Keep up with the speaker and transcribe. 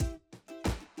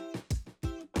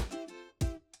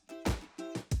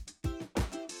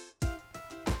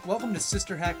Welcome to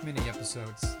Sister Hack Mini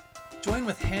Episodes. Join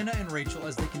with Hannah and Rachel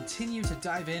as they continue to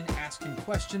dive in, asking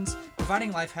questions,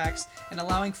 providing life hacks, and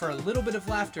allowing for a little bit of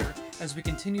laughter as we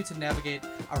continue to navigate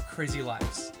our crazy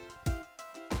lives.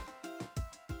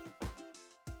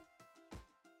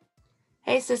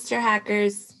 Hey, Sister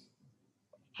Hackers.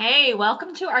 Hey,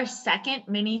 welcome to our second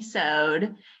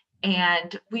mini-sode.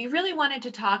 And we really wanted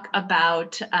to talk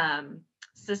about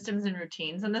systems and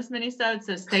routines in this mini-sode,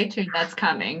 so stay tuned, that's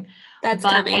coming. That's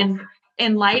coming.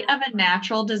 In light of a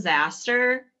natural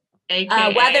disaster,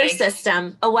 aka a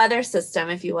weather system,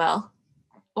 if you will.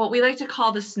 What we like to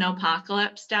call the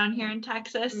snowpocalypse down here in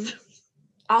Texas.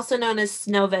 Also known as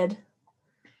Snowvid.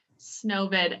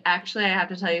 Snowvid. Actually, I have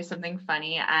to tell you something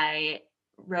funny. I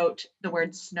wrote the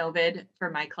word Snowvid for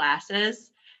my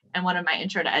classes, and one of my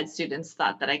intro to ed students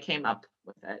thought that I came up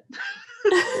with it.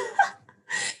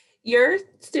 Your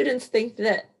students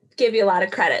give you a lot of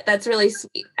credit. That's really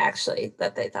sweet, actually,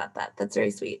 that they thought that. That's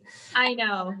very sweet. I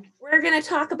know. We're going to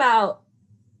talk about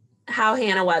how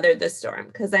Hannah weathered this storm,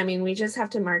 because we just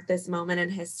have to mark this moment in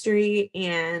history,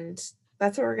 and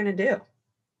that's what we're going to do.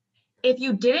 If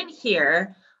you didn't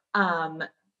hear,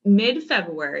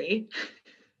 mid-February,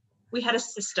 we had a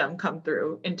system come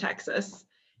through in Texas,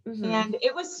 and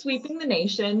it was sweeping the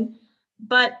nation,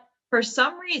 but for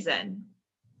some reason,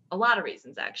 a lot of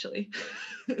reasons actually,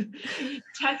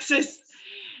 Texas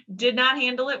did not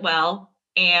handle it well,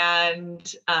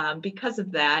 and because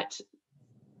of that,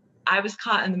 I was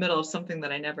caught in the middle of something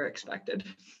that I never expected.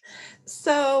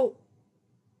 So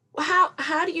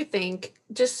how do you think,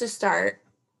 just to start,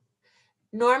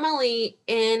 normally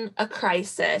in a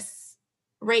crisis,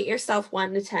 rate yourself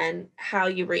 1 to 10 how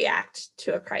you react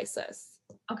to a crisis?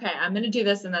 Okay, I'm going to do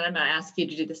this and then I'm going to ask you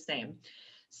to do the same.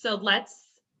 So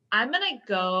I'm going to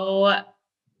go.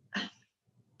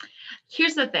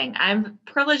 Here's the thing. I'm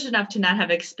privileged enough to not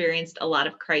have experienced a lot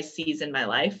of crises in my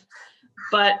life,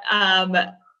 but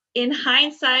in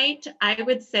hindsight, I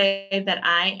would say that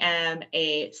I am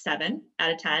a 7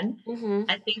 out of 10.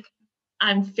 I think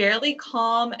I'm fairly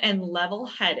calm and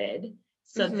level-headed.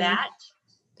 So that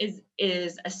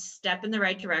is a step in the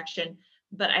right direction,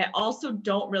 but I also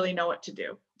don't really know what to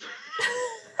do.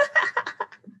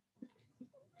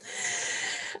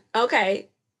 Okay.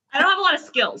 I don't have a lot of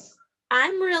skills.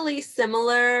 I'm really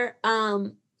similar.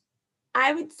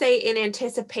 I would say in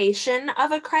anticipation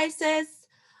of a crisis,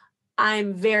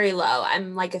 I'm very low.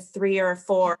 I'm like a 3 or a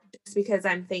 4 just because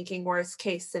I'm thinking worst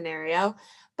case scenario.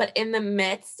 But in the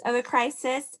midst of a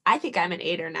crisis, I think I'm an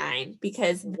 8 or 9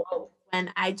 because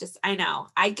when I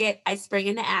spring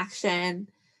into action.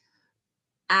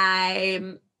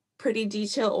 I'm pretty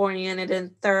detail oriented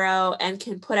and thorough and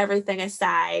can put everything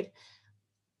aside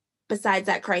besides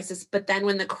that crisis. But then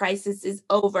when the crisis is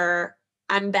over,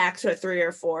 I'm back to a 3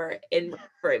 or 4 in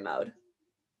recovery mode.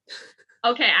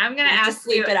 Okay, I'm going to ask to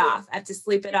sleep it off. I have to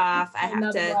sleep it off. I'm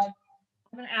going to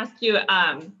ask you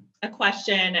a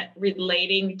question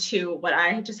relating to what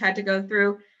I just had to go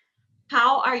through.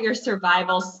 How are your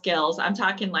survival skills? I'm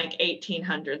talking like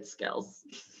 1800 skills.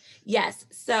 Yes.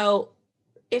 So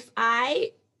if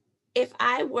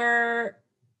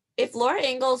Laura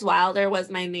Ingalls Wilder was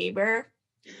my neighbor,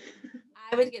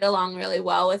 I would get along really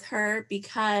well with her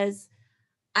because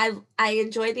I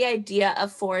enjoy the idea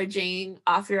of foraging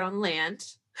off your own land.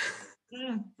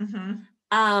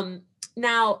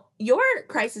 Now your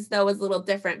crisis though was a little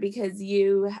different because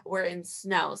you were in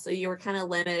snow, so you were kind of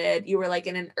limited. You were like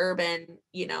in an urban,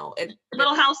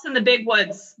 little house in the big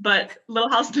woods, but no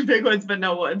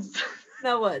woods.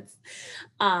 No woods.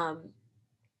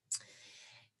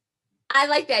 I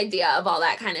like the idea of all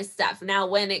that kind of stuff. Now,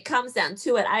 when it comes down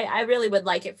to it, I really would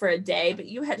like it for a day, but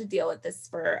you had to deal with this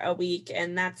for a week,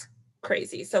 and that's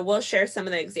crazy. So we'll share some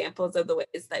of the examples of the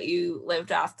ways that you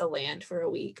lived off the land for a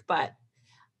week. But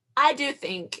I do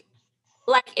think,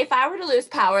 like, if I were to lose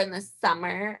power in the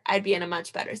summer, I'd be in a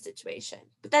much better situation.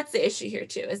 But that's the issue here,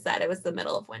 too, is that it was the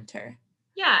middle of winter.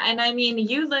 Yeah, and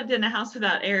you lived in a house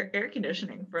without air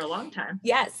conditioning for a long time.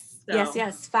 Yes, so.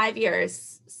 Yes, 5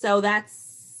 years. So that's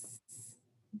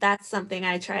something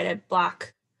I try to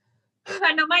block. You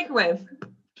had no microwave.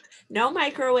 No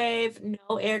microwave,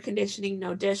 no air conditioning,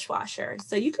 no dishwasher.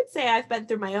 So you could say I've been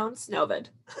through my own Snowvid.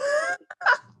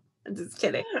 I'm just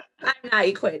kidding. I'm not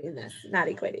equating this.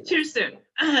 Too soon.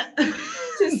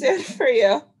 Too soon for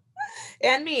you.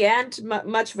 And me and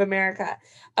much of America.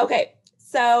 Okay,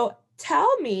 so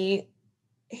tell me,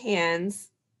 Hans,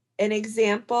 an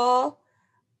example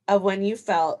of when you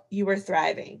felt you were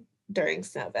thriving during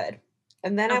Snowvid.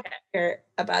 And then I want to hear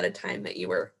about a time that you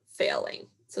were failing.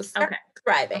 So start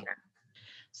thriving. Okay.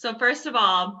 So first of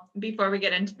all, before we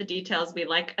get into the details, we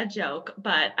like a joke,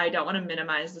 but I don't want to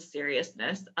minimize the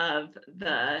seriousness of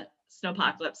the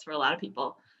snowpocalypse for a lot of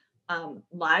people.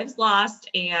 Lives lost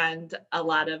and a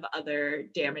lot of other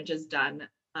damages done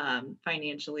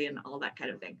financially and all that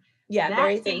kind of thing. Yeah, That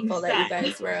very being thankful that you said-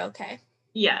 guys were okay.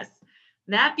 Yes.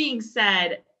 That being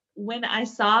said, when I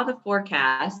saw the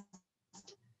forecast,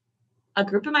 a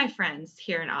group of my friends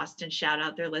here in Austin, shout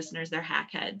out their listeners, they're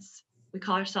hackheads. We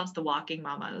call ourselves the Walking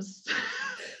Mamas.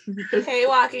 Hey,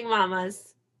 walking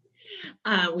mamas.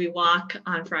 We walk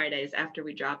on Fridays after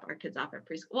we drop our kids off at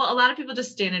preschool. Well, a lot of people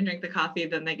just stand and drink the coffee,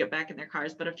 then they get back in their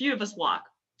cars, but a few of us walk.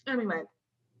 Anyway,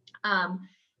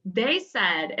 they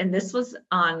said, and this was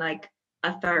on like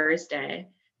a Thursday,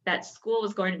 that school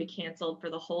was going to be canceled for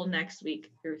the whole next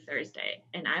week through Thursday.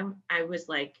 And I was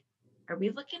like, are we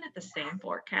looking at the same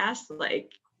forecast?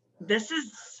 Like, this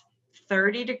is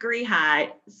 30-degree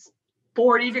highs,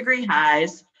 40-degree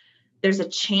highs. There's a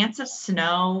chance of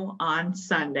snow on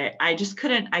Sunday. I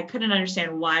couldn't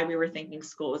understand why we were thinking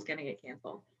school was going to get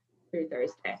canceled through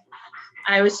Thursday.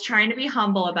 I was trying to be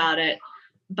humble about it,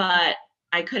 but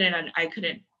I couldn't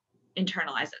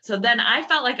internalize it. So then I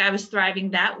felt like I was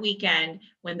thriving that weekend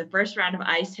when the first round of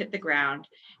ice hit the ground,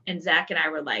 and Zach and I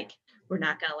were like, we're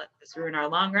not going to let this ruin our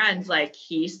long runs. Like,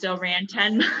 he still ran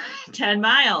 10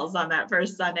 miles on that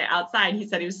first Sunday outside. He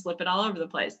said he was slipping all over the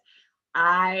place.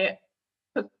 I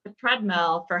took the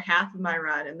treadmill for half of my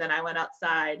run, and then I went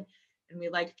outside and we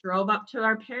like drove up to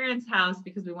our parents' house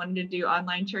because we wanted to do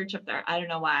online church up there. I don't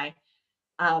know why.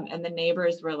 And the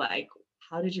neighbors were like,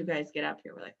 how did you guys get up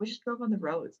here? We're like, we just drove on the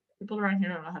roads. People around here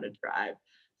don't know how to drive.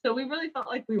 So we really felt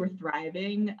like we were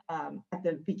thriving at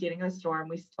the beginning of the storm.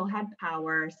 We still had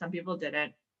power. Some people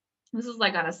didn't. This was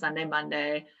like on a Sunday,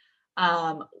 Monday.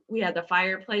 We had the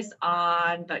fireplace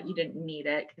on, but you didn't need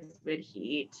it because we had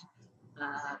heat.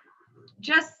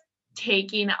 Just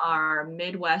taking our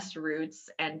Midwest roots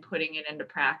and putting it into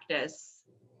practice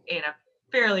in a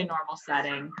fairly normal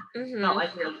setting. Felt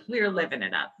like we were living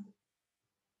it up.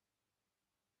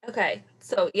 Okay,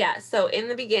 so yeah, so in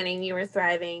the beginning you were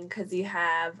thriving because you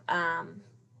have a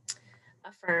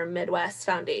firm Midwest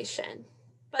foundation,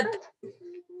 but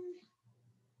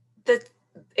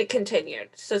it continued.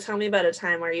 So tell me about a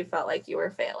time where you felt like you were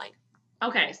failing.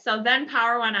 Okay, so then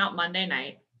power went out Monday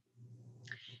night,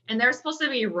 and there were supposed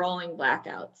to be rolling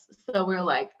blackouts. So we were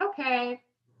like, okay,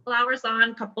 couple hours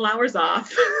on, couple hours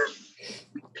off.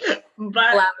 But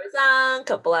Couple hours on,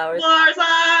 couple hours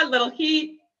on, little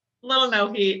heat, little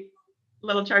no heat,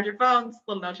 little charge your phones,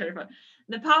 little no charge your phone.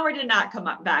 The power did not come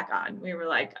back on. We were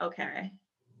like, okay,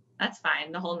 that's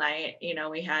fine. The whole night,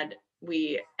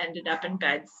 we ended up in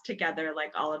beds together,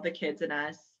 like all of the kids and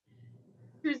us.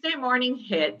 Tuesday morning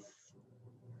hits,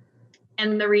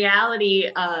 and the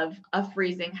reality of a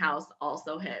freezing house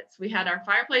also hits. We had our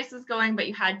fireplaces going, but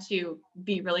you had to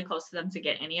be really close to them to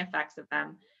get any effects of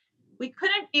them. We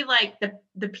couldn't be like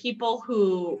the people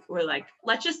who were like,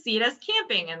 let's just see it as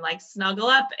camping and like snuggle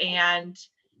up and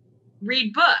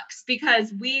read books,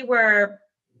 because we were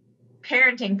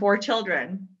parenting 4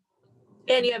 children.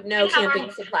 and you have no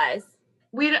camping supplies.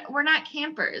 We're not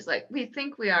campers. Like, we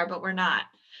think we are, but we're not.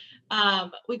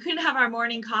 We couldn't have our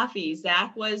morning coffee.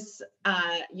 Zach was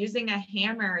using a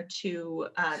hammer to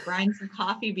grind some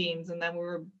coffee beans, and then we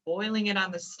were boiling it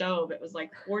on the stove. It was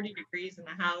like 40 degrees in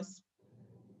the house.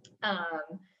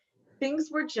 Things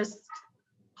were just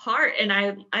hard. And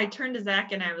I turned to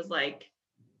Zach and I was like,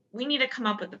 we need to come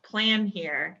up with a plan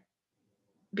here,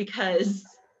 because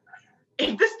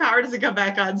if this power doesn't come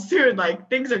back on soon, like,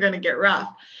 things are going to get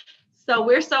rough. So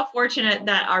we're so fortunate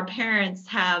that our parents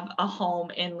have a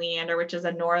home in Leander, which is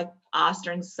a North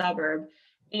Austin suburb.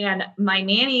 And my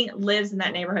nanny lives in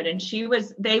that neighborhood, and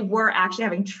they were actually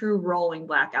having true rolling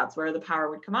blackouts where the power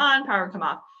would come on, power would come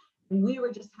off. And we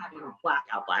were just having a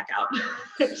blackout.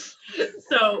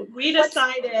 So we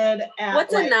decided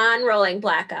What's a non-rolling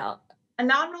blackout? A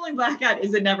non-rolling blackout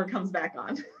is it never comes back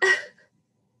on.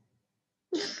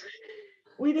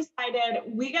 We decided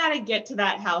we got to get to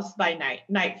that house by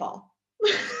nightfall,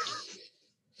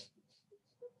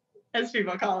 as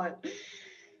people call it.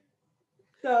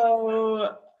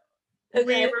 So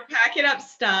we were packing up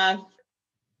stuff.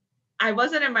 I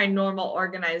wasn't in my normal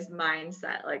organized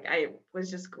mindset. Like, I was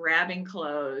just grabbing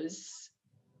clothes.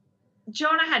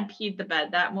 Jonah had peed the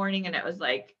bed that morning, and it was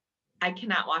like, I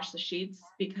cannot wash the sheets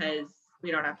because we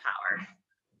don't have power.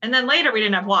 And then later we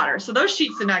didn't have water. So those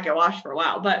sheets did not get washed for a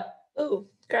while, but oh,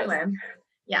 gross. Anyway,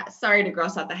 yeah, sorry to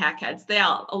gross out the hackheads.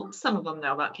 Some of them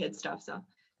know about kid stuff, so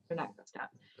they're not grossed out.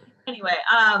 Anyway,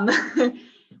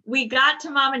 we got to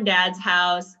mom and dad's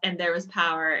house, and there was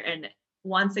power. And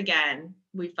once again,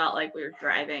 we felt like we were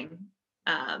driving.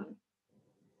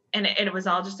 And it was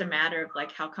all just a matter of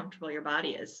like how comfortable your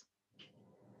body is.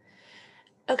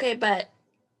 Okay, but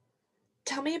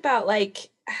tell me about like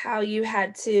how you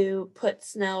had to put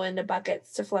snow into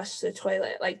buckets to flush the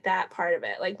toilet, like that part of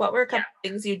it. Like what were a couple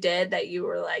things you did that you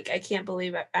were like, I can't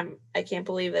believe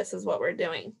this is what we're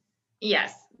doing.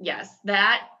 Yes.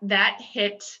 That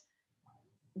hit.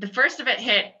 The first of it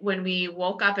hit when we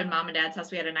woke up in mom and dad's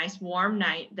house. We had a nice warm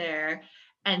night there.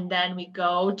 And then we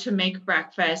go to make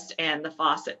breakfast and the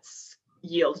faucets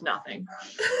yield nothing.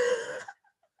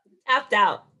 Tapped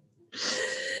out.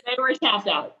 They were tapped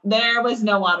out. There was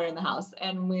no water in the house.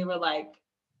 And we were like,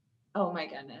 oh my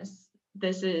goodness,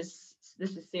 this is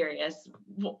serious.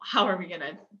 How are we going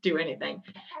to do anything?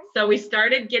 So we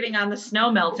started getting on the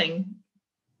snow melting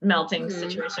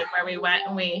situation where we went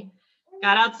and we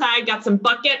got outside, got some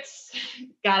buckets,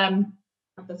 got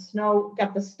the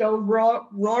stove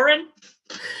roaring.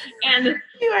 And the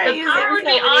power would be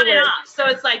on and off. So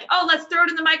it's like, oh, let's throw it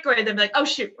in the microwave. They'd be like, oh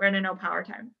shoot, we're in a no power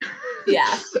time.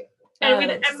 Yeah. And mom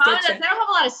and dad, they don't have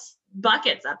a lot of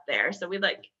buckets up there. So we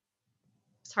like,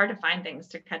 it's hard to find things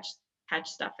to catch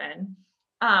stuff in.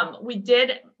 We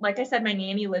did, like I said, my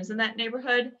nanny lives in that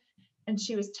neighborhood and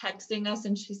she was texting us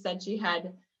and she said she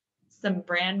had some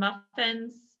bran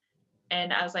muffins.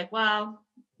 And I was like, well,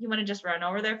 you want to just run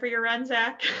over there for your run,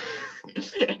 Zach?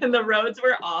 And the roads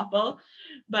were awful.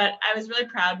 But I was really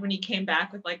proud when he came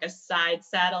back with like a side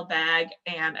saddle bag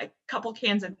and a couple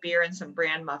cans of beer and some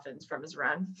bran muffins from his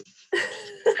run.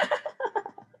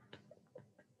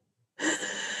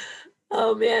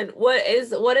 Oh man, what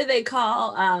do they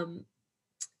call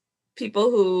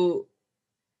people who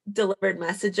delivered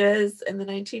messages in the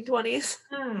 1920s?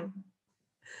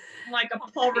 Like a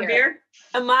Paul Revere?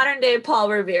 A modern day Paul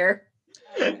Revere.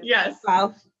 Yes.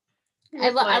 Wow. I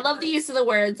love the use of the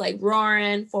words like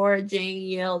roaring, foraging,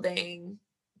 yielding,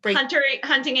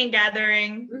 hunting and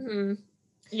gathering. Mm-hmm.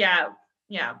 Yeah.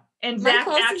 And Zach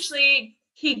actually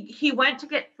he went to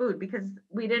get food because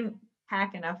we didn't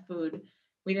pack enough food.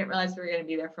 We didn't realize we were going to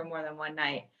be there for more than one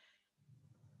night.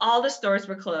 All the stores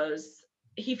were closed.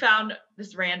 He found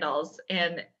this Randall's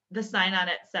and the sign on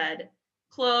it said,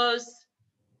 "Closed.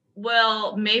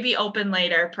 Will maybe open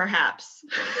later, perhaps."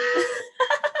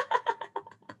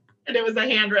 And it was a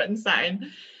handwritten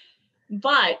sign.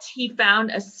 But he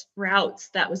found a Sprouts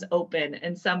that was open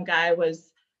and some guy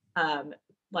was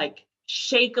like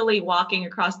shakily walking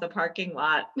across the parking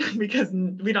lot because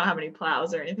we don't have any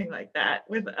plows or anything like that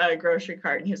with a grocery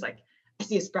cart. And he was like, I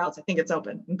see a Sprouts. I think it's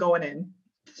open. I'm going in.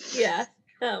 Yeah.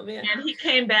 Oh man. And he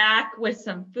came back with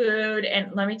some food.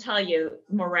 And let me tell you,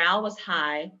 morale was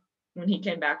high when he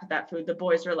came back with that food. The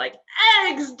boys were like,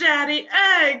 eggs, Daddy,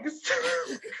 eggs.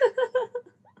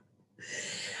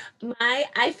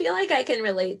 I feel like I can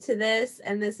relate to this,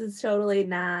 and this is totally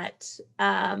not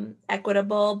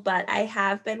equitable, but I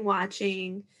have been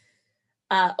watching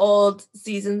old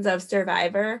seasons of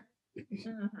Survivor.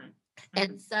 Mm-hmm.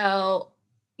 And so,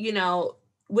 you know,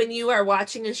 when you are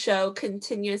watching a show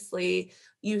continuously,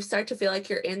 you start to feel like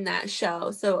you're in that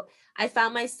show. So I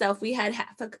found myself, we had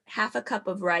half a cup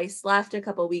of rice left a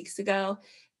couple weeks ago,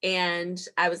 and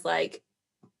I was like,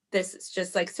 this is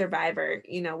just like Survivor,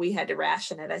 you know, we had to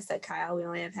ration it. I said, Kyle, we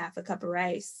only have half a cup of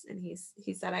rice. And he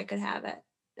said I could have it.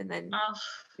 And then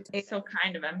it's so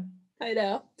kind of him. I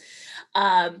know.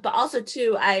 But also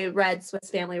too, I read Swiss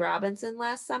Family Robinson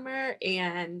last summer,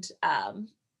 and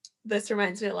this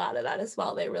reminds me a lot of that as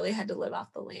well. They really had to live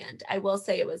off the land. I will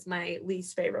say it was my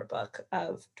least favorite book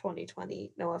of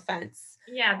 2020. No offense.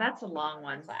 Yeah, that's a long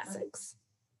one. Classics.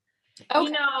 Okay.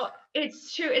 You know,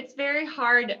 it's true. It's very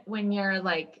hard when you're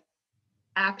like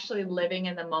actually living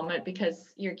in the moment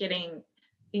because you're getting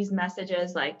these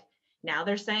messages like, now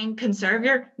they're saying conserve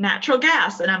your natural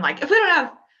gas. And I'm like, if we don't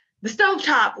have the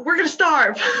stovetop, we're going to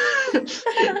starve.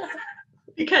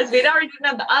 Because we'd already didn't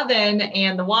have the oven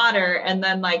and the water. And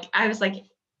then like, I was like,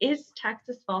 is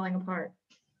Texas falling apart?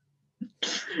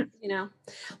 You know,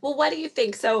 well, what do you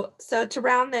think? So to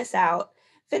round this out,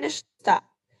 finish stuff.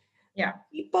 Yeah.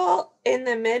 People in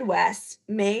the Midwest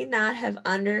may not have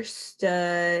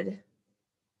understood.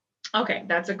 Okay,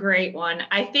 that's a great one.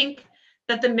 I think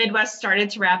that the Midwest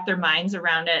started to wrap their minds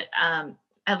around it.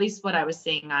 At least what I was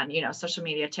seeing on, you know, social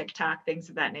media, TikTok, things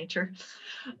of that nature.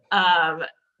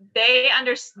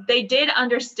 They did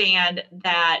understand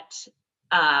that,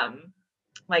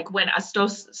 like when a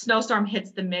snowstorm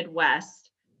hits the Midwest,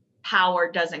 power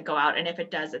doesn't go out, and if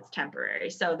it does, it's temporary.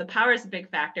 So the power is a big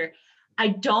factor. I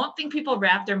don't think people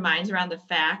wrap their minds around the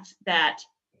fact that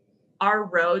our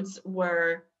roads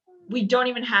we don't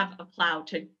even have a plow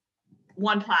to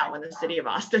one plow in the city of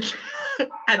Austin.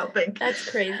 I don't think. That's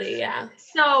crazy. Yeah.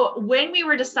 So when we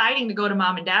were deciding to go to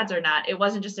mom and dad's or not, it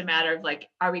wasn't just a matter of like,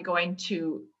 are we going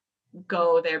to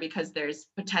go there because there's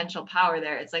potential power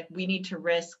there? It's like, we need to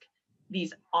risk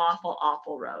these awful,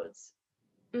 awful roads.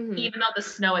 Mhm. Even though the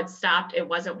snow had stopped, it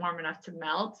wasn't warm enough to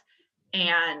melt.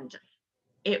 And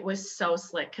it was so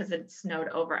slick because it snowed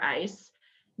over ice.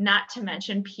 Not to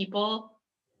mention, people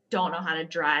don't know how to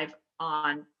drive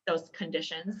on those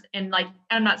conditions. And like,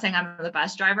 I'm not saying I'm the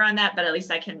best driver on that, but at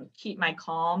least I can keep my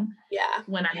calm Yeah.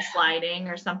 when I'm sliding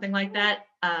or something like that,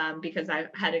 because I've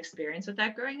had experience with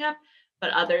that growing up,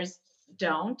 but others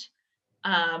don't.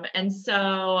 And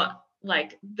so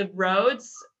like the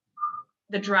roads,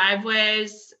 the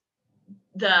driveways,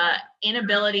 the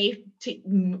inability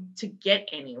to get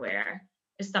anywhere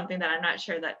is something that I'm not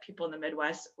sure that people in the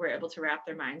Midwest were able to wrap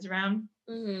their minds around.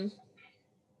 Mm-hmm.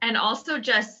 And also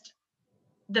just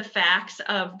the facts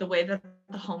of the way that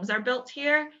the homes are built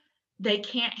here, they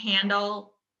can't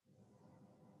handle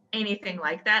anything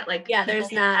like that. Like, Yeah,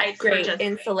 there's not great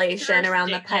insulation around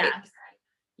the pipes.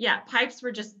 Yeah, pipes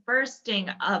were just bursting.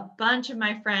 A bunch of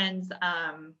my friends'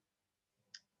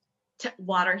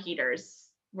 water heaters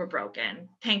were broken,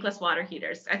 tankless water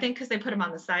heaters. I think because they put them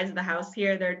on the sides of the house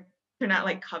here, they're not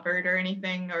like covered or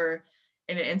anything or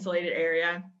in an insulated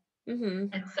area. Mm-hmm.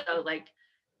 And so like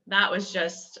that was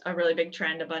just a really big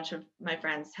trend. A bunch of my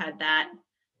friends had that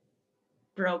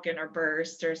broken or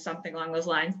burst or something along those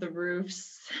lines. The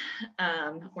roofs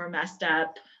were messed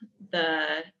up.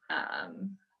 The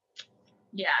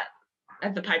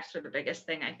pipes were the biggest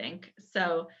thing, I think.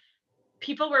 So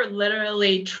people were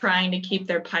literally trying to keep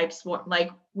their pipes warm.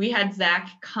 Like we had Zach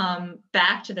come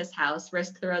back to this house,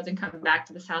 risk the roads and come back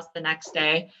to this house the next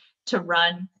day to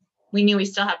run. We knew we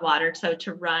still had water, so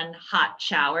to run hot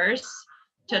showers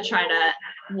to try to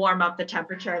warm up the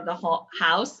temperature of the whole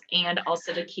house and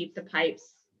also to keep the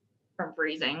pipes from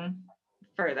freezing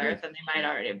further than they might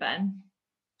already have been.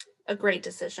 A great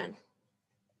decision.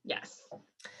 Yes.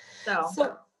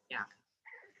 So yeah.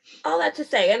 All that to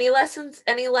say, any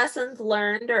lessons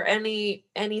learned or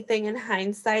anything in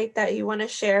hindsight that you want to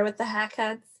share with the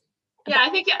hackheads? Yeah, I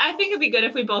think it'd be good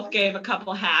if we both gave a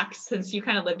couple hacks since you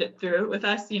kind of lived it through with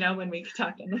us, when we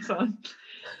talked on the phone.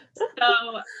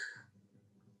 So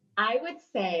I would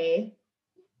say,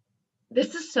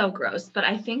 this is so gross, but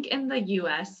I think in the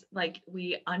US, like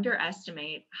we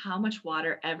underestimate how much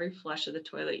water every flush of the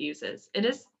toilet uses. It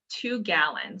is 2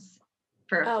 gallons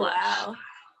for a flush. Wow.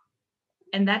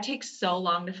 And that takes so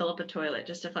long to fill up a toilet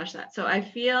just to flush that. So I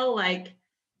feel like,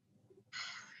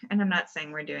 and I'm not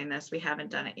saying we're doing this, we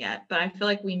haven't done it yet, but I feel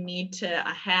like we need to,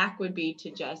 a hack would be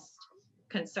to just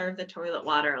conserve the toilet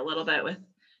water a little bit with,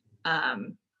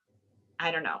 I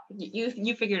don't know,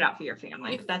 you figure it out for your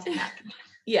family. That's a hack.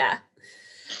 Yeah.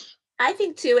 I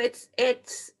think too,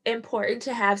 it's important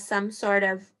to have some sort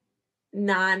of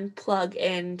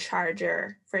non-plug-in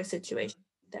charger for a situation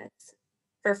that's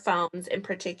for phones in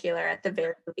particular at the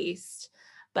very least,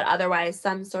 but otherwise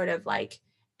some sort of like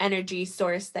energy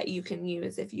source that you can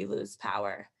use if you lose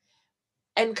power.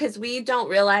 And because we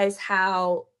don't realize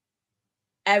how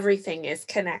everything is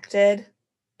connected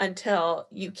until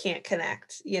you can't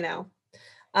connect,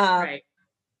 Right.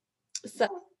 So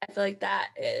I feel like that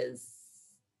is,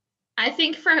 I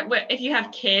think if you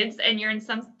have kids and you're in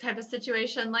some type of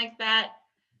situation like that,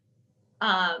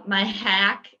 my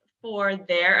hack for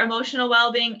their emotional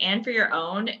well-being and for your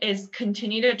own is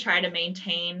continue to try to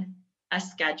maintain a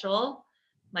schedule.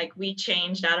 Like we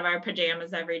changed out of our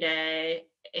pajamas every day,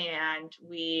 and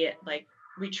we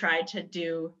tried to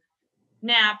do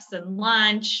naps and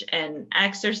lunch and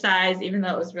exercise, even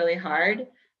though it was really hard.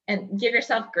 And give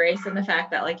yourself grace in the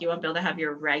fact that like you won't be able to have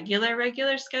your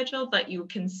regular schedule, but you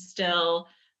can still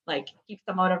like keep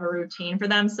somewhat of a routine for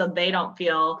them so they don't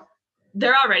feel,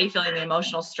 they're already feeling the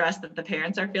emotional stress that the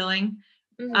parents are feeling.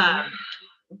 mm-hmm.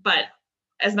 But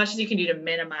as much as you can do to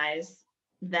minimize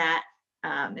that,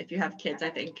 if you have kids, I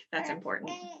think that's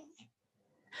important.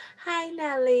 Hi,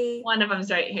 Nellie. One of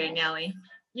them's right here, Nellie.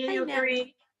 You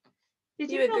agree?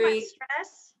 Did you feel agree? my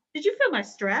stress? Did you feel my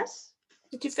stress?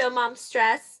 Did you feel mom's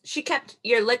stress? She kept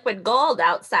your liquid gold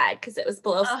outside because it was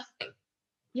below.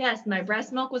 Yes, my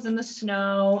breast milk was in the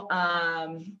snow.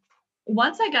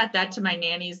 Once I got that to my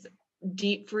nanny's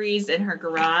deep freeze in her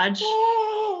garage,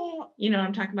 you know what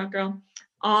I'm talking about, girl?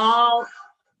 All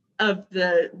of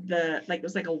the like, it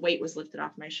was like a weight was lifted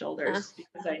off my shoulders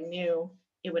because I knew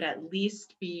it would at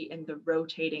least be in the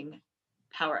rotating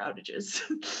power outages.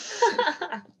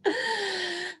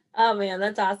 Oh man,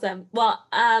 that's awesome. Well,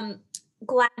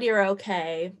 glad you're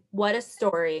okay. What a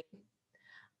story.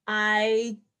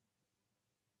 I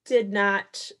did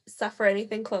not suffer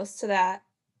anything close to that,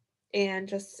 and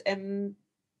just am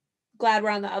glad we're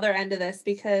on the other end of this,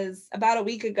 because about a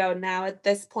week ago now at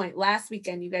this point, last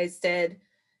weekend, you guys did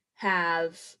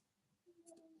have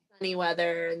sunny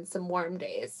weather and some warm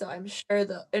days. So I'm sure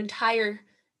the entire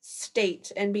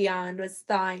state and beyond was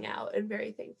thawing out, and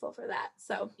very thankful for that.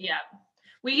 So Yeah.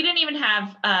 We didn't even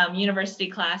have university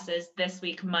classes this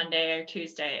week, Monday or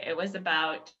Tuesday. It was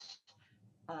about,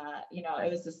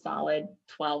 it was a solid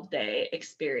 12-day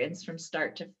experience from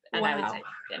start to, and I would wow.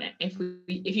 say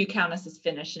if you count us as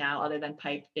finished now, other than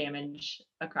pipe damage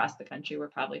across the country, we're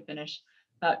probably finished.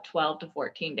 About 12 to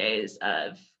 14 days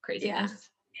of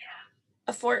craziness.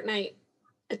 A fortnight,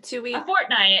 a 2 week, A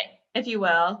fortnight, if you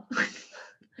will.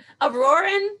 a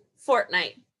roaring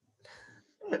fortnight.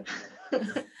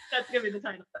 That's gonna be the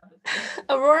title of this.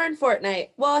 A roaring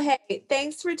fortnight. Well, hey,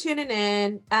 thanks for tuning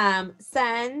in.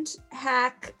 Send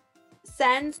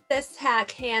this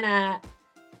hack Hannah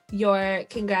your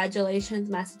congratulations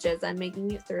messages on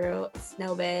making it through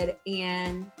Snowvid,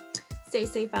 and stay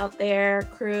safe out there,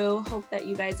 crew. Hope that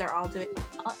you guys are all doing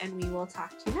well, and we will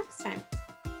talk to you next time.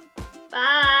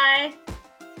 Bye.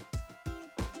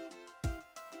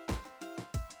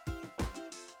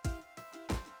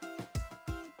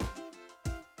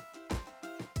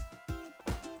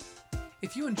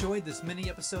 If you enjoyed this mini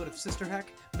episode of Sister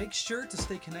Hack, make sure to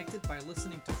stay connected by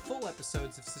listening to full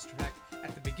episodes of Sister Hack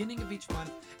at the beginning of each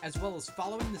month, as well as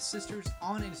following the sisters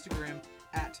on Instagram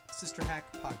at Sister Hack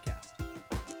Podcast.